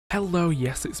Hello,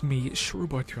 yes, it's me,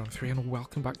 Shrewboy313, and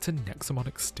welcome back to Nexomon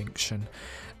Extinction.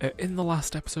 In the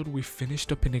last episode, we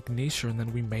finished up in Ignitia, and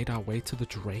then we made our way to the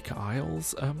Drake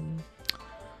Isles.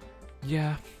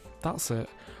 Yeah, that's it.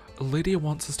 Lydia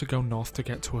wants us to go north to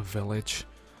get to a village.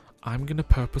 I'm gonna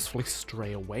purposefully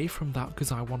stray away from that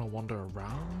because I want to wander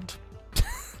around.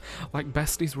 Like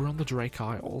besties, we're on the Drake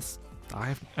Isles.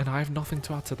 I have nothing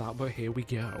to add to that, but here we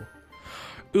go.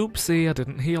 Oopsie, I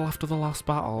didn't heal after the last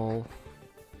battle.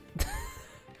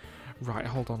 Right,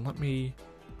 hold on, let me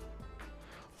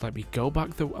go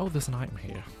back the— oh, there's an item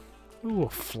here. Ooh, a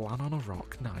flan on a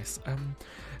rock, nice.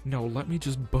 No, let me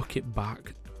just book it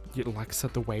back, like I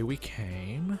said, the way we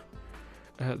came.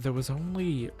 There was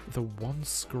only the one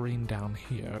screen down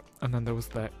here, and then there was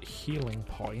the healing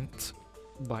point,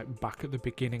 like back at the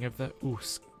beginning of the— ooh,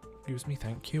 excuse me,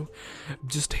 thank you.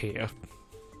 Just here.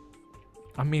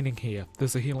 I'm meaning here.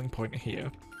 There's a healing point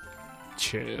here.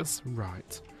 Cheers.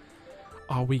 Right.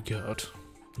 Are we good?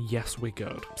 Yes, we're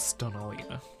good. Stun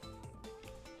Alina.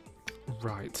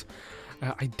 Right.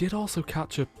 I did also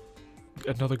catch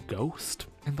another ghost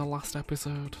in the last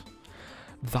episode.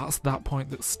 That's that point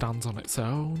that stands on its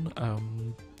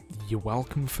own. You're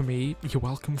welcome for me. You're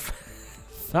welcome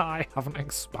for that I haven't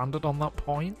expanded on that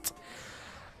point.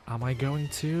 Am I going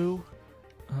to?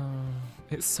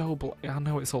 It's so I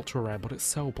know it's ultra rare, but it's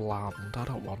so bland. I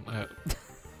don't want it.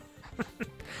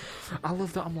 I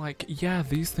love that I'm like, yeah,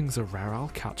 these things are rare, I'll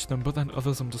catch them, but then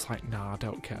others I'm just like, nah, I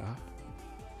don't care.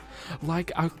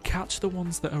 Like, I'll catch the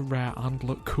ones that are rare and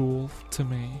look cool to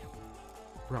me.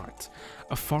 Right.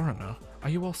 A foreigner? Are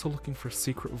you also looking for a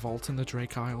secret vault in the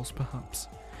Drake Isles, perhaps?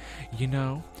 You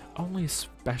know, only a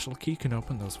special key can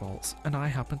open those vaults, and I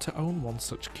happen to own one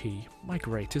such key, my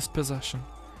greatest possession.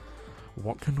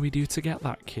 What can we do to get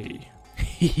that key?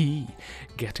 Hehe,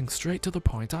 getting straight to the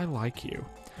point, I like you.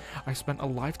 I spent a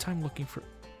lifetime looking for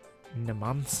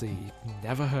Nemancy,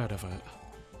 never heard of it.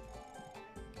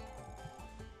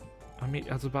 I mean,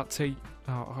 I was about to say,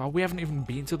 we haven't even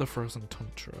been to the frozen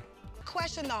tundra.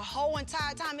 Question the whole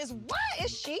entire time is, why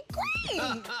is she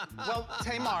green? Well,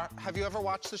 Tamer, have you ever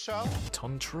watched the show?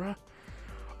 Tundra?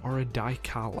 Or a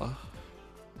Dicala?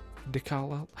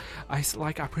 Dicala? I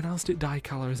pronounced it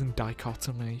Dicala as in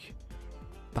dichotomy.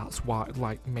 That's why,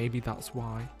 like, maybe that's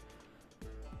why.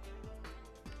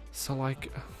 So,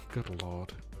 like, oh, good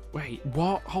lord. Wait,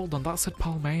 what? Hold on, that said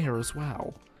Palmea as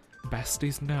well.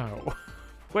 Besties, no.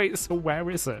 Wait, so where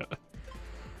is it?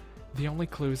 The only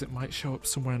clue is it might show up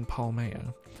somewhere in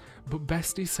Palmea, but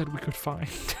Besties said we could find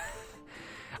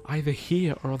either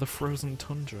here or the frozen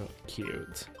tundra.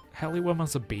 Cute. Heliworm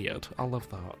has a beard. I love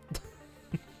that.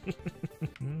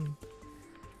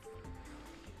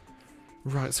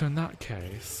 Right, so in that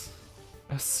case,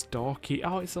 a Storky.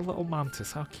 Oh, it's a little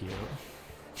mantis. How cute.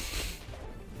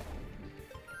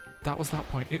 That was that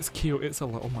point. It's cute. It's a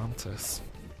little mantis.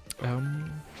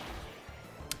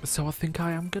 So I think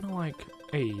I am gonna like.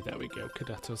 Hey, there we go.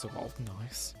 Cadetto's evolved.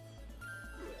 Nice.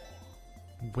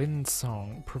 Wind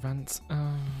song prevents.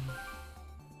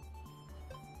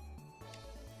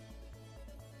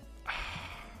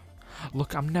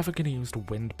 Look, I'm never going to use the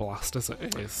Wind Blast as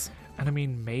it is. And I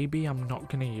mean, maybe I'm not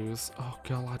going to use... oh,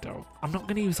 girl, I don't. I'm not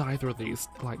going to use either of these,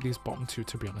 like these bottom two,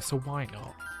 to be honest, so why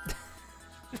not?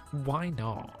 Why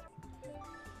not?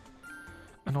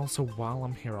 And also, while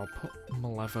I'm here, I'll put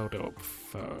Malevoda up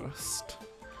first.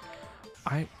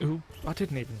 I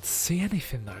didn't even see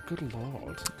anything there, good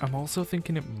lord. I'm also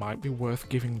thinking it might be worth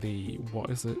giving the...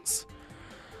 what is it?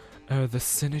 The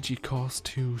Synergy course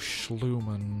to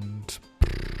Shloom and...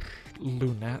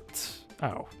 Lunette.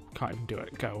 Oh, can't even do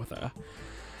it. Go there.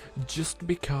 Just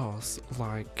because,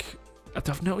 like,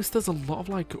 I've noticed there's a lot of,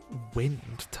 like, wind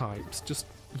types. Just,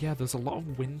 yeah, there's a lot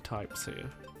of wind types here.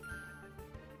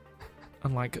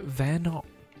 And, like, they're not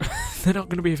going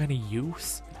to be of any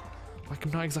use. Like,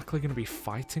 I'm not exactly going to be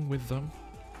fighting with them.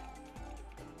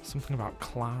 Something about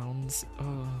clowns.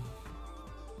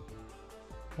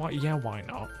 Why? Yeah, why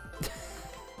not?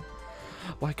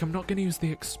 Like, I'm not going to use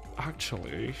the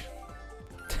actually...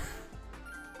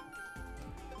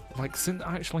 like, since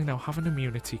I actually now have an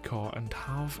immunity core and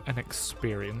have an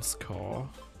experience core,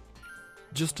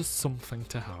 just as something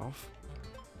to have.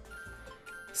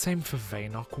 Same for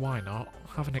Vaynok, why not?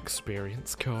 Have an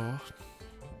experience core.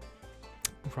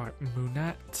 Right,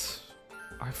 Moonette.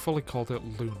 I fully called it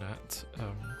Lunette.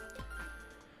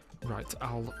 Right,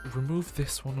 I'll remove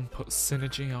this one and put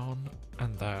Synergy on,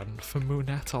 and then for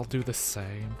Moonette I'll do the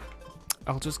same.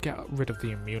 I'll just get rid of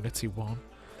the immunity one.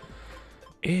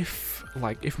 If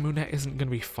Moonette isn't going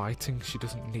to be fighting, she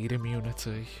doesn't need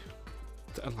immunity.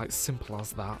 Like, simple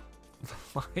as that.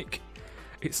 Like,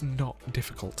 it's not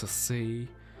difficult to see.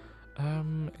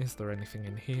 Is there anything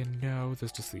in here? No,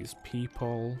 there's just these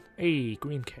people. Hey,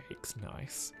 green cakes,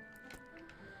 nice.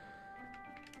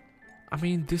 I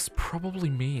mean, this probably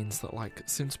means that, like,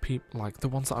 since people, like, the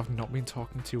ones that I've not been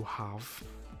talking to have,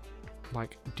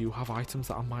 like, do have items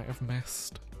that I might have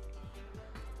missed.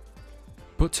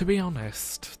 But to be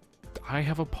honest, I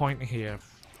have a point here,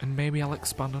 and maybe I'll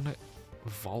expand on it.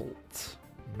 Vault.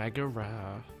 Mega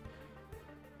rare.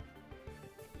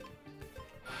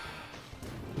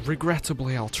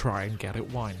 Regrettably, I'll try and get it,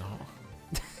 why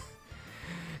not?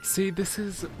 See, this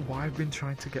is why I've been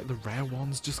trying to get the rare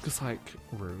ones, just because, like,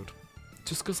 rude.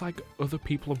 Just because, like, other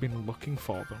people have been looking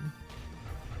for them.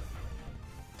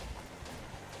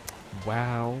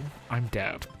 Well, I'm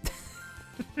dead.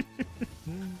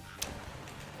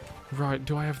 Right,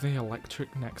 do I have the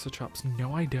electric Nexotraps?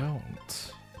 No, I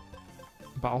don't.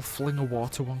 But I'll fling a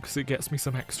water one because it gets me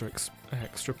some extra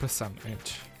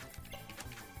percentage.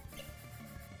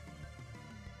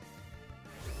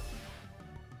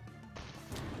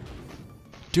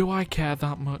 Do I care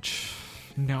that much?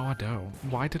 No, I don't.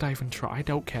 Why did I even try? I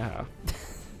don't care.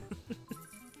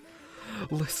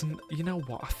 Listen, you know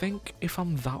what? I think if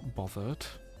I'm that bothered...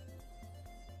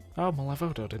 Oh,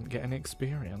 Malevodo didn't get any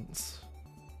experience.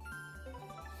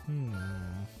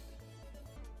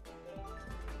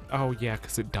 Oh, yeah,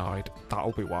 because it died.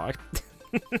 That'll be why.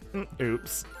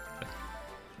 Oops.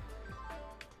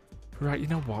 Right, you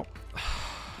know what?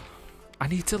 I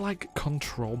need to, like,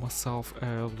 control myself.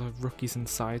 The rookies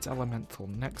inside, elemental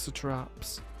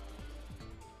Nexotraps.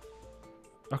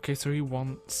 Okay, so he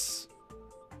wants...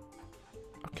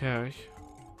 Okay.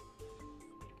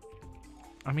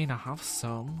 I mean, I have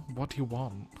some. What do you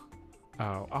want?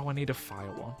 Oh, I need a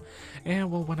fire one. Yeah,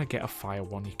 well, when I get a fire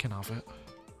one, you can have it.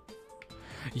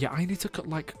 Yeah, I need to,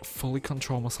 like, fully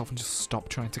control myself and just stop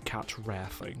trying to catch rare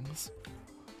things.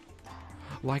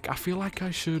 Like, I feel like I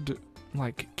should...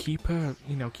 like, keep a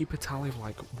tally of,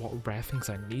 like, what rare things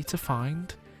I need to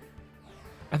find.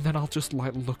 And then I'll just,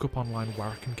 like, look up online where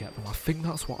I can get them. I think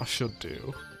that's what I should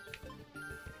do.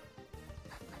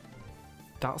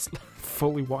 That's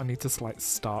fully what I need to, like,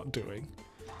 start doing.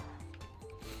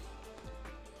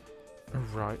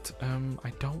 Right,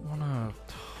 I don't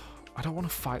wanna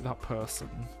fight that person,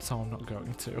 so I'm not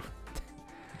going to.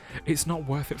 It's not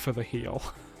worth it for the heal.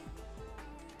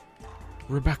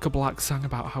 Rebecca Black sang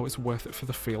about how it's worth it for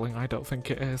the feeling. I don't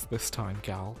think it is this time,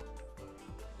 gal.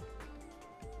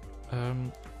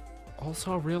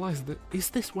 Also I realised that... Is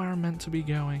this where I'm meant to be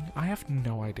going? I have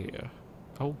no idea.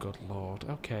 Oh, good lord.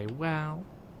 Okay, well...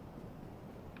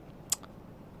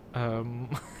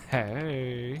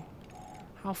 Hey...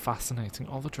 How fascinating.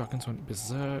 All the dragons went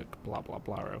berserk, blah blah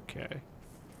blah, okay.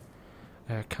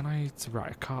 Can I...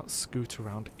 Right, I can't scoot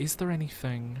around. Is there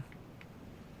anything...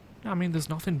 I mean, there's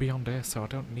nothing beyond here, so I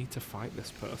don't need to fight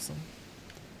this person.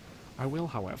 I will,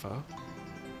 however.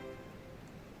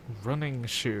 Running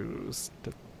shoes.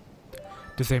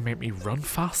 Do they make me run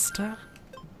faster?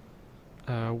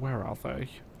 Where are they?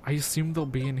 I assume they'll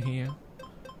be in here.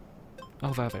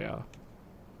 Oh, there they are.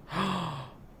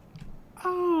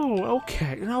 Oh,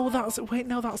 okay. No, that's... Wait,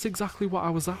 no, that's exactly what I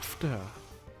was after.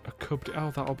 A cub...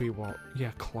 Oh, that'll be what...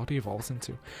 Yeah, Claudia evolves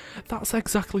into. That's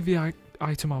exactly the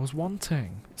item I was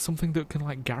wanting. Something that can,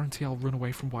 like, guarantee I'll run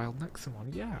away from wild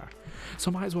Nexomon. Yeah. So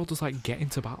I might as well just, like, get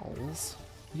into battles.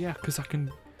 Yeah, because I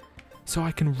can... So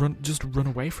I can just run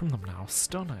away from them now.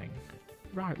 Stunning.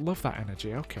 Right, love that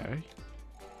energy. Okay.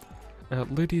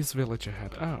 Lydia's village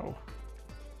ahead. Oh.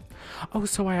 Oh,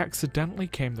 so I accidentally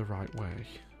came the right way.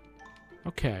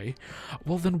 Okay.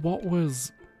 Well, then what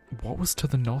was to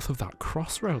the north of that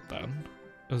crossroad then?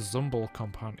 A Zumble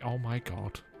companion. Oh my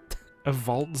god. A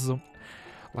vault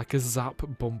like a zap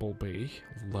bumblebee.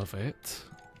 Love it.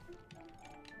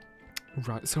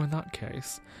 Right, so in that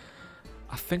case,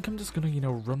 I think I'm just gonna, you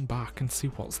know, run back and see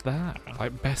what's there.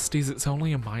 Like, besties, it's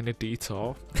only a minor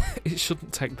detour. It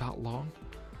shouldn't take that long.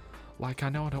 Like, I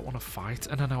know I don't want to fight,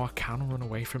 and I know I can run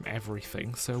away from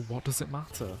everything, so what does it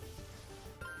matter?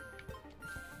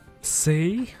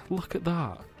 See? Look at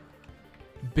that.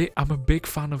 I'm a big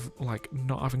fan of, like,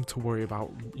 not having to worry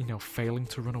about, you know, failing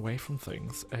to run away from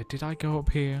things. Did I go up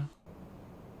here?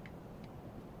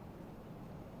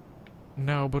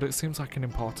 No, but it seems like an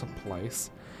important place.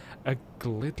 A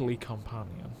Glidly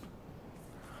companion.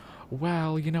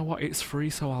 Well, you know what? It's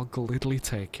free, so I'll gladly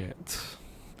take it.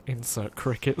 Insert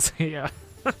crickets here.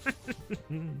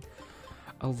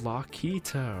 A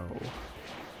Larkito.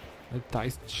 That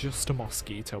is just a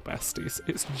mosquito, besties.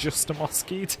 It's just a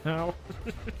mosquito.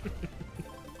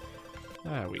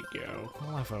 There we go.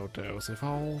 Malevodo's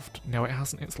evolved. No, it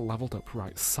hasn't. It's leveled up.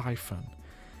 Right, Siphon.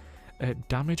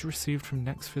 Damage received from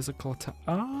next physical attack.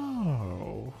 Oh!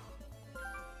 Oh.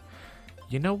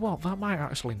 You know what? That might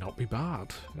actually not be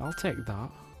bad. I'll take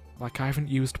that. Like, I haven't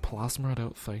used plasma, I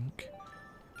don't think.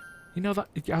 You know, that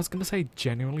I was going to say,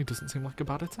 genuinely doesn't seem like a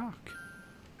bad attack.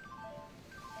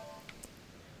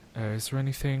 Is there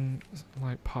anything,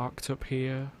 like, parked up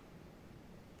here?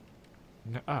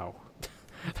 No. Oh.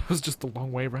 That was just a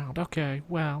long way round. Okay,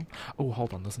 well. Oh,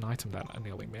 hold on, there's an item there that I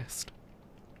nearly missed.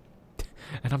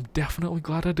 And I'm definitely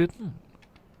glad I didn't.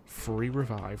 Free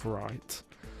revive, right.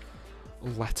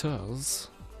 Let us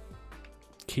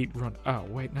keep run. Oh,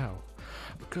 wait, no.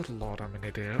 Good lord, I'm an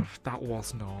idiot. That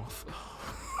was north.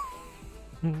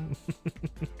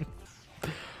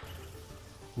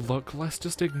 Look, let's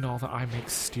just ignore that I make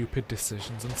stupid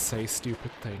decisions and say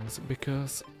stupid things,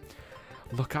 because,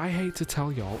 look, I hate to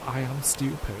tell y'all, I am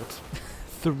stupid.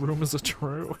 The rumours are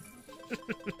true.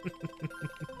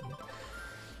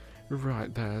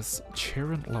 Right, there's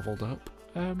Tyrant leveled up.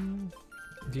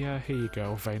 Yeah, here you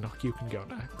go, Vaynok, you can go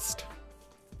next.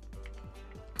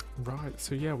 Right,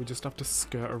 so yeah, we just have to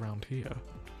skirt around here.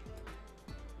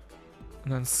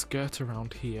 And then skirt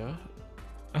around here.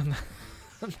 And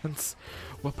then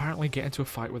we'll apparently get into a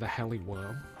fight with a heli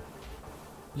worm.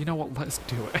 You know what, let's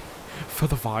do it. For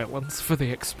the violence, for the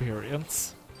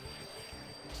experience.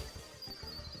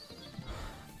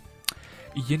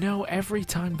 You know, every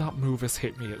time that move has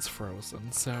hit me, it's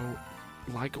frozen, so,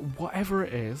 like, whatever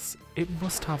it is, it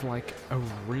must have, like, a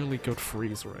really good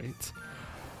freeze rate.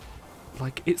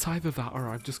 Like, it's either that or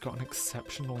I've just gotten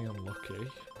exceptionally unlucky.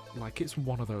 Like, it's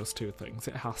one of those two things,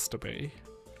 it has to be.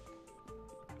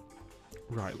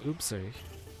 Right, oopsie.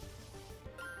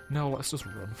 No, let's just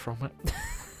run from it.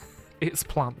 It's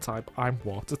plant type, I'm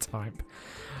water type.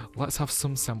 Let's have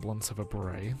some semblance of a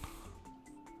brain.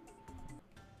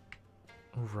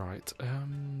 Right,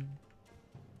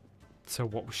 so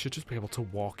what, we should just be able to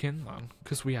walk in then,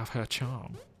 because we have her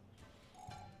charm.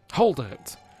 Hold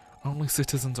it! Only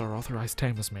citizens or authorized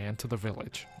tamers may enter the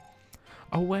village.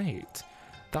 Oh wait,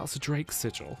 that's a Drake's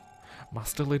sigil.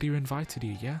 Master Lydia invited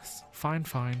you, yes? Fine,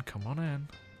 fine, come on in.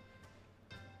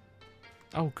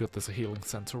 Oh good, there's a healing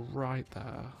centre right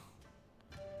there.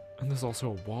 And there's also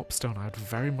a warp stone I'd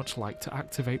very much like to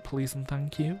activate, please and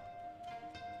thank you.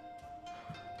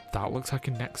 That looks like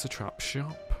a Nexotrap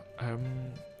shop.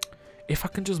 If I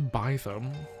can just buy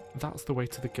them, that's the way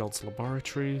to the guild's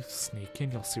laboratory. Sneak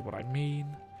in, you'll see what I mean.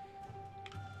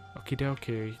 Okie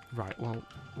dokie. Right, well,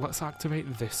 let's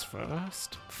activate this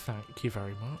first. Thank you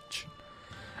very much.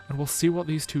 And we'll see what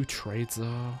these two trades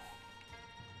are.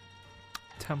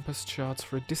 Tempest shards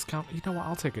for a discount. You know what,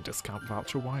 I'll take a discount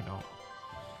voucher, why not?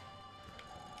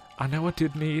 I know I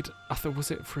did need,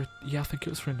 was it for, yeah, I think it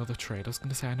was for another trade. I was going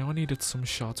to say, I know I needed some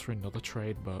shards for another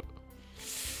trade, but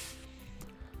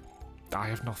I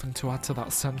have nothing to add to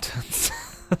that sentence.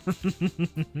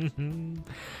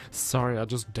 Sorry, I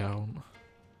just don't.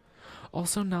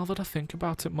 Also, now that I think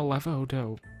about it,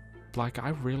 Malevodo, like, I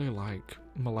really like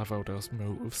Malevodo's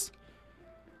moves.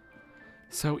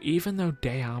 So even though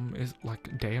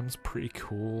Dayam's pretty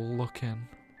cool looking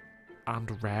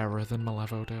and rarer than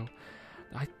Malevodo,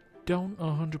 I don't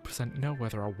 100% know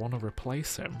whether I want to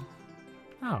replace him.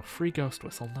 Oh, free ghost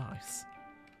whistle, nice.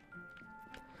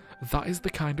 That is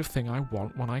the kind of thing I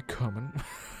want when I come and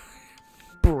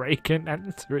break and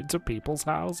enter into people's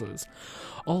houses.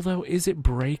 Although, is it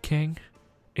breaking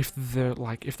if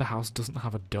the house doesn't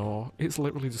have a door? It's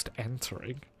literally just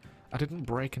entering. I didn't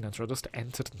break and enter, I just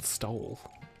entered and stole.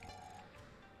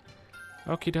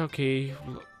 Okie dokie.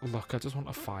 Look, I just want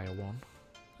a fire one.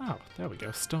 Oh, there we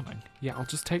go, stunning. Yeah, I'll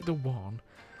just take the one,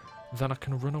 then I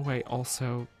can run away.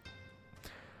 Also,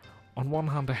 on one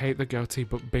hand I hate the goatee,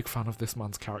 but big fan of this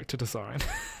man's character design.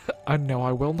 And no,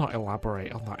 I will not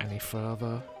elaborate on that any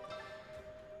further.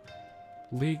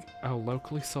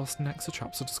 Locally sourced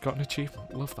Nexotraps have just got an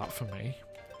achievement, love that for me.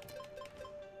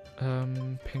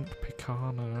 Pink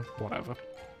Picana, whatever.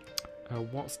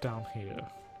 What's down here?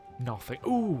 Nothing.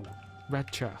 Ooh!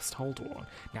 Red chest, hold on.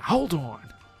 Now hold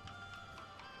on!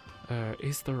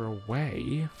 Is there a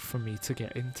way for me to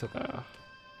get into there?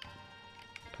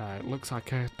 It looks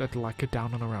like a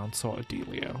down and around sort of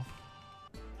dealio.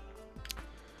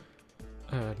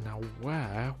 Now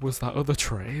where was that other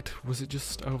trade? Was it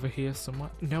just over here somewhere?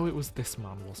 No, it was this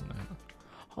man, wasn't it?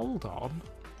 Hold on.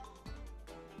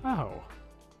 Oh.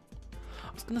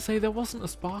 I was gonna say there wasn't a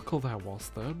sparkle there,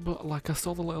 was there? But like I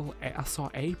saw I saw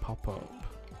A pop up.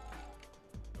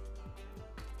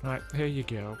 Right, here you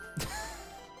go.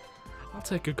 I'll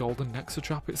take a golden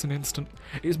Nexotrap, it's an instant.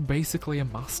 It's basically a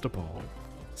Master Ball,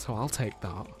 so I'll take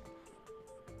that.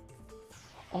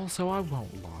 Also, I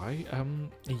won't lie,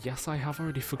 yes, I have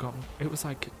already forgotten. It was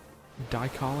like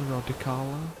Dicala or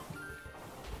Dicala.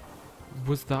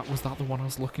 Was that the one I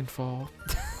was looking for?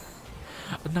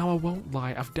 Now, I won't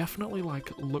lie, I've definitely,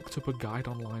 like, looked up a guide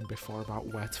online before about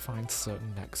where to find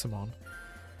certain Nexomon,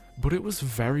 but it was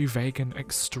very vague and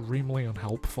extremely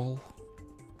unhelpful.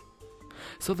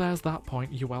 So there's that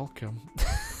point, you're welcome.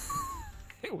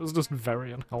 It was just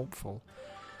very unhelpful.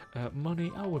 Money,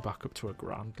 oh, we're back up to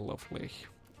 £1,000, lovely.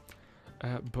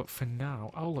 But for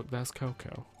now, oh look, there's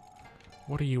Coco.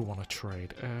 What do you want to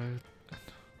trade?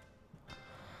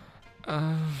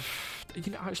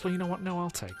 Actually, you know what? No, I'll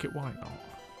take it. Why not?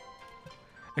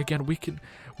 Again, we can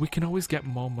always get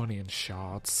more money in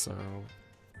shards, so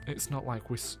it's not like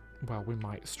we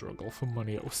might struggle for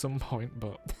money at some point,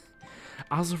 but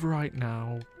as of right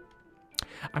now,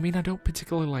 I mean, I don't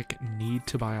particularly need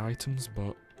to buy items,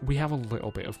 but we have a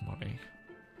little bit of money.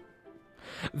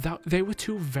 They were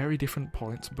two very different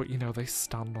points, but you know, they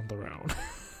stand on their own.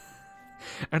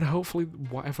 And hopefully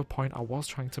whatever point I was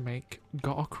trying to make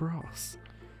got across.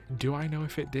 Do I know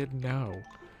if it did? No.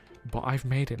 But I've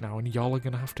made it now, and y'all are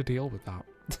going to have to deal with that.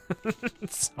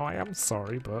 So I am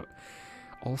sorry, but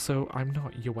also I'm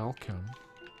not. You're welcome.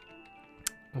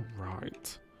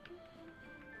 Right.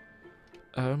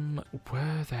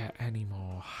 Were there any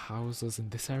more houses in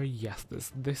this area? Yes,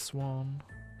 there's this one.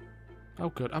 Oh,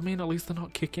 good. I mean, at least they're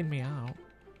not kicking me out.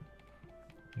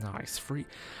 Nice. Free.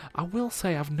 I will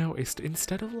say I've noticed,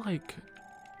 instead of,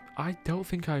 I don't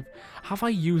think have I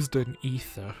used an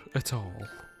ether at all?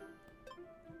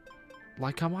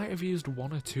 I might have used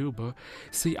one or two, but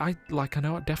see, I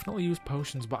know I definitely use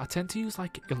potions, but I tend to use,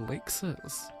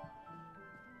 elixirs.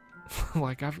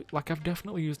 I've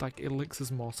definitely used,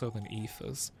 elixirs more so than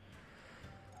ethers.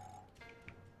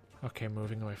 Okay,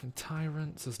 moving away from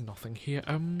tyrants, there's nothing here.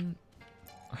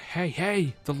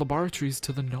 Hey, the laboratory's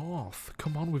to the north.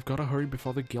 Come on, we've got to hurry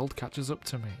before the guild catches up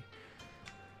to me.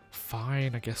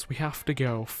 Fine, I guess we have to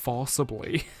go,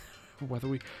 forcibly. whether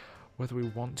we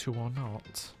want to or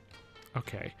not.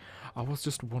 Okay, I was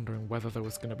just wondering whether there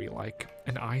was going to be,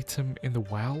 an item in the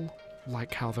well,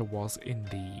 like how there was in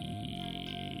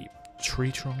the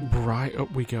tree trunk. Right,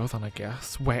 up we go then, I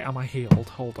guess. Wait, am I healed?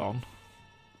 Hold on.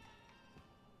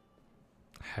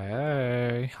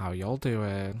 Hey, how y'all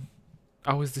doing?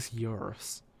 Oh, is this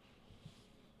yours?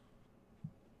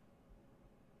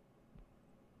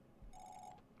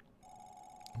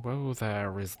 Whoa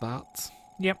there, is that?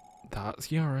 Yep,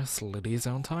 that's Eurus, Lydia's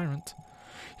own tyrant.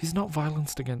 He's not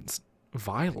violenced against...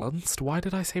 Violenced? Why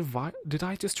did I say did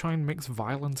I just try and mix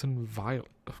violence and Oh,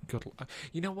 good.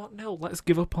 You know what? No, let's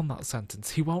give up on that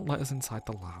sentence. He won't let us inside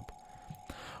the lab.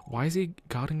 Why is he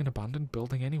guarding an abandoned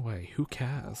building anyway? Who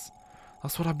cares?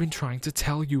 That's what I've been trying to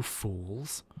tell you,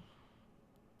 fools.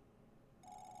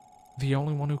 The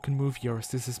only one who can move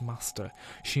Eurus is his master.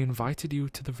 She invited you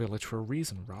to the village for a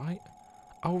reason, right?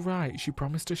 Oh right, she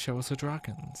promised to show us her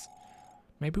dragons.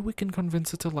 Maybe we can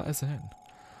convince her to let us in.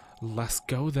 Let's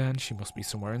go then, she must be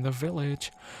somewhere in the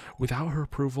village. Without her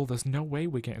approval, there's no way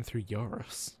we're getting through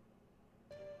Eurus.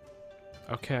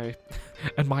 Okay,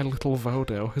 and my little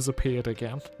Vodo has appeared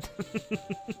again.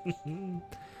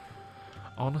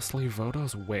 Honestly,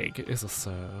 Vodo's wig is a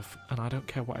serve, and I don't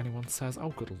care what anyone says.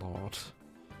 Oh, good lord.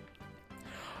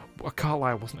 I can't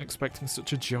lie, I wasn't expecting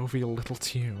such a jovial little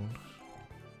tune.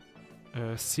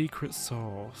 Secret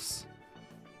sauce.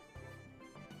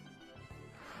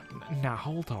 Now,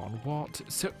 hold on, what?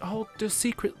 So, does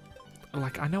secret...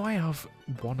 I know I have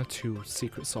 1 or 2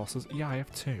 secret sauces. Yeah, I have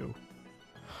 2.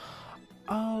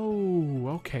 Oh,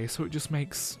 okay, so it just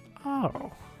makes...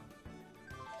 Oh.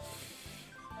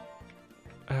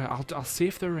 I'll see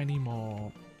if there are any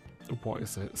more... What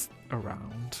is it?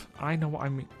 Around. I know what I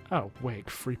mean. Oh, wait,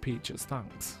 free peaches,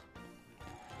 thanks.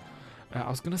 I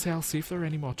was going to say I'll see if there are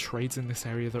any more trades in this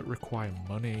area that require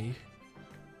money.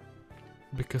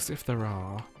 Because if there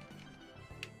are,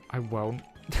 I won't.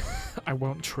 I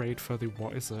won't trade for the,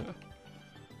 what is it?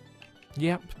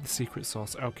 Yep, the secret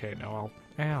sauce. Okay, no,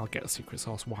 I'll get a secret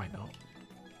sauce, why not?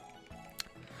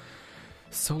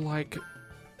 So,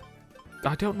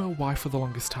 I don't know why for the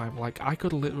longest time, I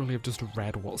could literally have just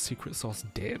read what secret sauce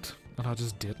did, and I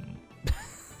just didn't.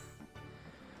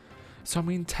 So, I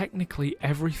mean, technically,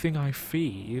 everything I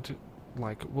feed,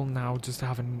 will now just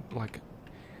have an,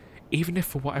 even if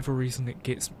for whatever reason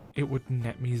it would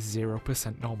net me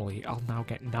 0% normally, I'll now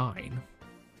get 9.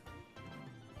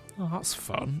 Oh, that's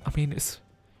fun.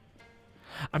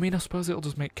 I suppose it'll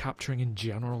just make capturing in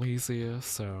general easier,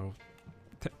 so...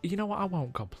 You know what, I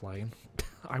won't complain.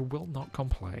 I will not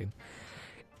complain,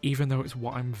 even though it's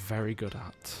what I'm very good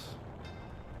at.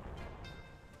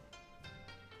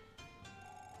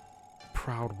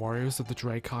 Proud warriors of the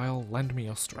Drake Isle, lend me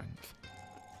your strength.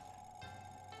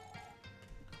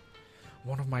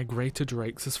 One of my greater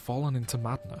drakes has fallen into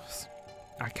madness.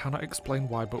 I cannot explain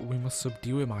why, but we must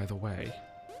subdue him either way.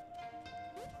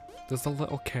 There's a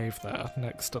little cave there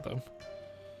next to them.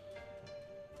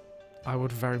 I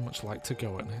would very much like to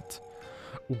go in it.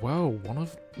 Whoa, one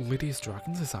of Lydia's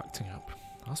dragons is acting up.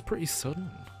 That's pretty sudden.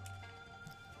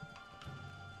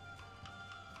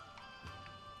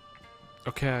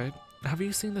 Okay, have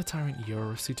you seen the Tyrant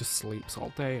Eurus? He just sleeps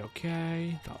all day.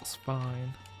 Okay, that's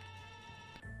fine.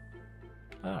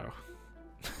 Oh.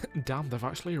 Damn, they've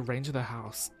actually arranged their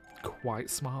house quite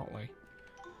smartly.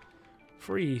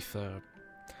 Free ether.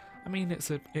 I mean, it's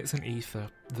an ether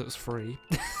that's free.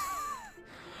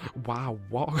 Wow,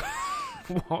 what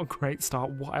what a great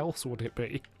start. What else would it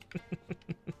be?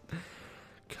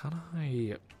 Can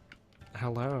I...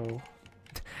 Hello?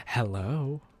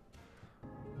 Hello?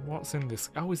 What's in this?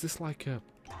 Oh, is this like a...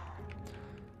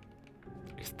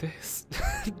 Is this...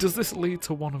 Does this lead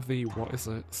to one of the... What is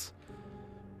it?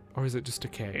 Or is it just a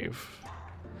cave?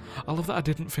 I love that I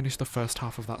didn't finish the first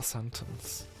half of that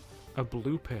sentence. A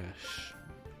bloopish.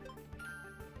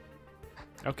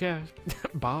 Okay.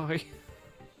 Bye.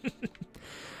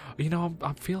 You know,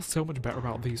 I feel so much better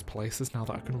about these places now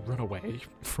that I can run away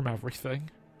from everything.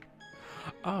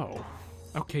 Oh.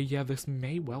 Okay, yeah, this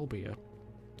may well be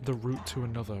the route to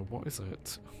another... What is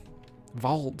it?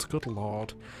 Vault, good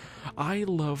lord. I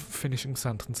love finishing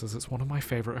sentences. It's one of my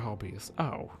favourite hobbies.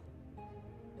 Oh.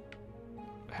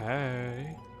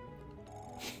 Hey.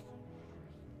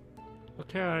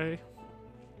 Okay.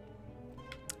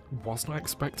 Was not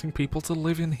expecting people to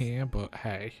live in here, but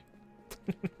hey.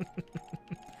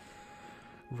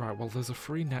 Right, well there's a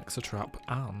free Nexa trap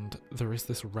and there is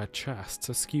this red chest.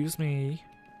 Excuse me.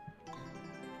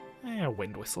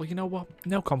 Wind whistle, you know what?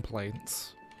 No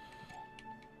complaints.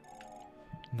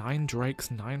 9 drakes,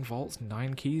 9 vaults,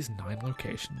 9 keys, 9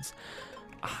 locations.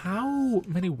 How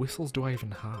many whistles do I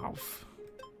even have?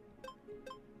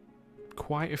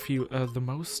 Quite a few. The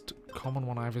most common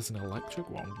one I have is an electric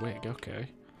one. Wig, okay.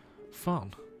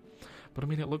 Fun. But I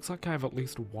mean, it looks like I have at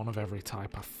least one of every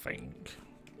type, I think.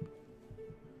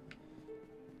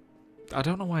 I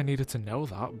don't know why I needed to know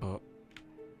that, but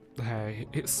hey,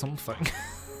 it's something.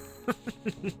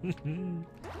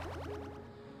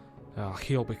 I'll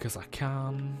heal because I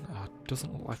can.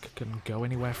 Doesn't look like I can go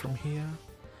anywhere from here.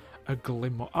 A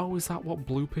glimmer. Oh, is that what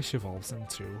Bloopish evolves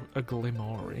into? A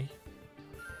Glimmori.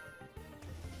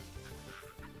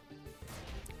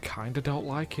 Kinda don't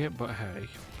like it, but hey,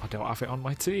 I don't have it on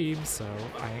my team, so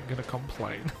I ain't gonna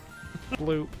complain.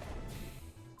 Bloop.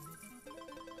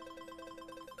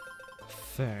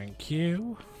 Thank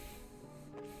you.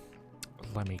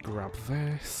 Let me grab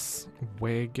this.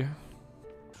 Wig.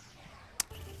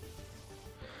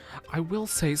 I will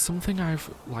say something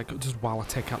I've, like, just while I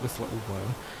take out this little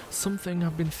worm, something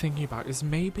I've been thinking about is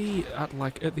maybe at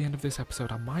the end of this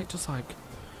episode I might just like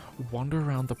wander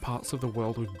around the parts of the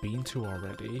world we've been to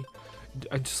already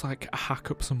and just like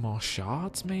hack up some more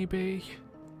shards maybe.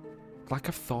 Like,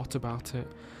 I've thought about it,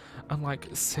 and like,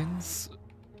 since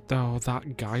though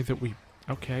that guy that we...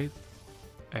 Okay,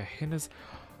 a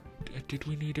did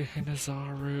we need a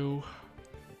Hinazaru?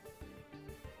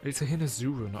 It's a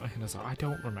Hinazuru, not a Hinazaru. I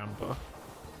don't remember.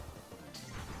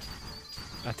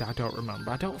 I don't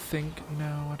remember. I don't think...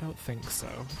 No, I don't think so.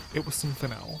 It was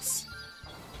something else.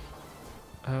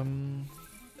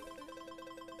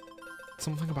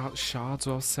 Something about shards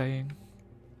I was saying.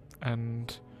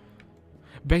 And...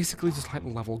 basically just like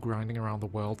level grinding around the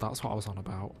world, that's what I was on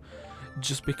about.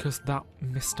 Just because that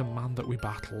Mr. Man that we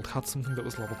battled had something that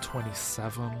was level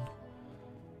 27.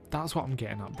 That's what I'm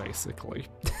getting at, basically.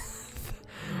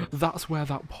 That's where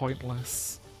that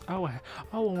pointless... Oh, I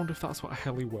wonder if that's what a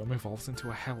heliworm evolves into,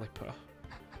 a heliper.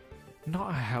 Not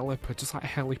a heliper, just like a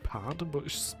helipad,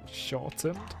 but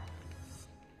shortened.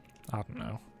 I don't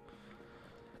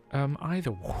know.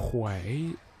 Either way,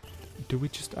 do we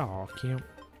just... Oh, cute.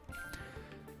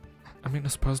 I mean, I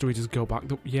suppose do we just go back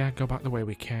go back the way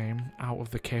we came, out of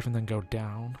the cave and then go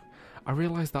down. I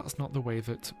realise that's not the way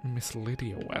that Miss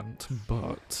Lydia went,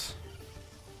 but...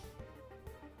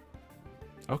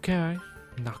 Okay,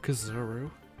 Nakazuru.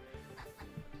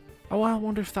 Oh, I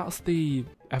wonder if that's the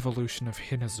evolution of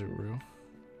Hinazuru.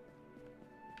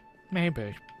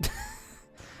 Maybe.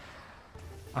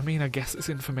 I mean, I guess it's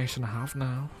information I have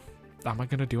now. Am I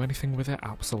going to do anything with it?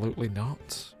 Absolutely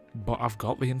not. But I've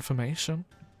got the information.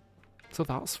 So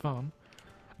that's fun.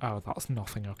 Oh, that's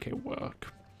nothing. Okay,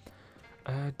 work.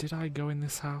 Did I go in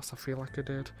this house? I feel like I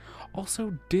did.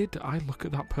 Also, did I look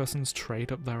at that person's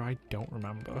trade up there? I don't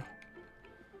remember.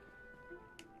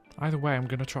 Either way, I'm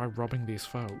going to try robbing these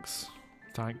folks.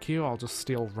 Thank you. I'll just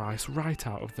steal rice right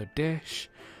out of the dish.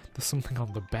 There's something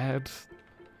on the bed.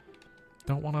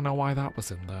 Don't want to know why that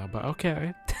was in there, but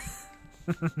okay.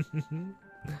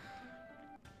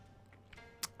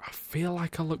 I feel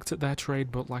like I looked at their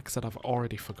trade, but like I said, I've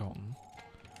already forgotten.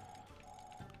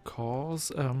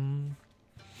 Cause,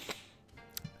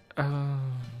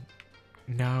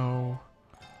 no.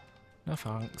 No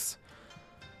thanks.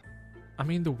 I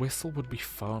mean, the whistle would be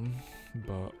fun,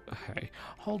 but hey.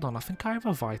 Hold on, I think I have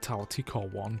a Vitality Core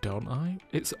 1, don't I?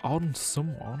 It's on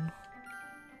someone.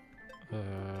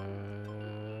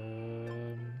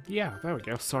 Yeah, there we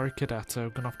go. Sorry,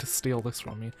 Cadetto. Gonna have to steal this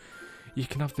from you. You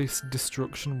can have this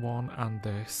Destruction one and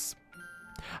this.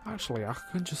 Actually, I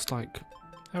can just like...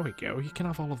 There we go. You can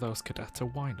have all of those,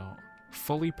 Cadetto. Why not?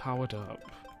 Fully powered up.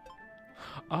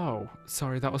 Oh,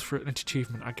 sorry, that was for an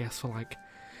achievement, I guess, for like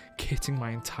kitting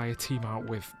my entire team out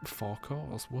with 4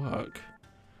 cores. Work.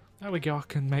 There we go. I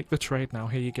can make the trade now.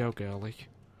 Here you go, girly.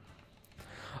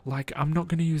 Like, I'm not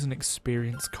going to use an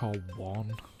experience core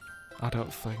 1. I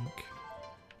don't think.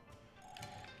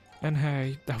 And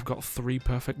hey, I've got 3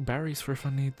 perfect berries for if I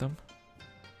need them.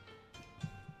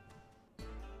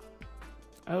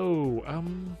 Oh,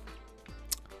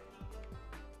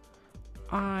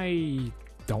 I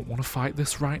don't want to fight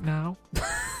this right now.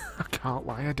 I can't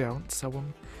lie, I don't. So,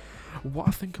 what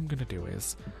I think I'm going to do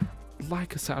is,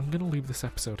 like I said, I'm going to leave this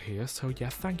episode here. So yeah,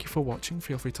 thank you for watching.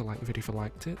 Feel free to like the video if you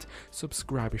liked it.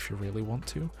 Subscribe if you really want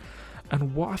to.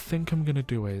 And what I think I'm going to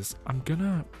do is, I'm going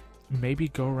to maybe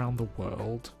go around the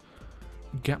world,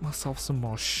 get myself some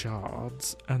more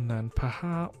shards, and then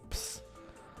perhaps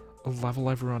level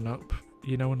everyone up.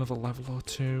 You know, another level or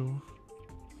 2.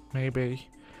 Maybe.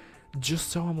 Just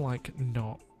so I'm like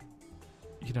not,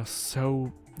 you know,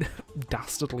 so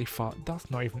dastardly far. That's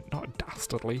not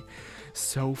dastardly.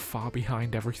 So far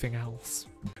behind everything else.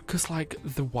 Because like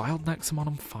the wild Nexomon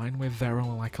I'm fine with, they're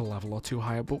only like a level or 2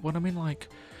 higher. But when I'm in like,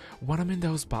 when I'm in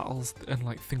those battles and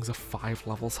like things are 5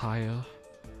 levels higher,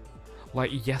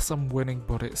 like yes I'm winning,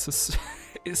 but it's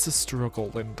a struggle,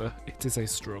 Linda. It is a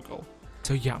struggle.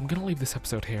 So yeah, I'm gonna leave this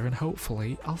episode here and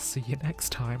hopefully I'll see you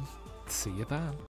next time. See you then.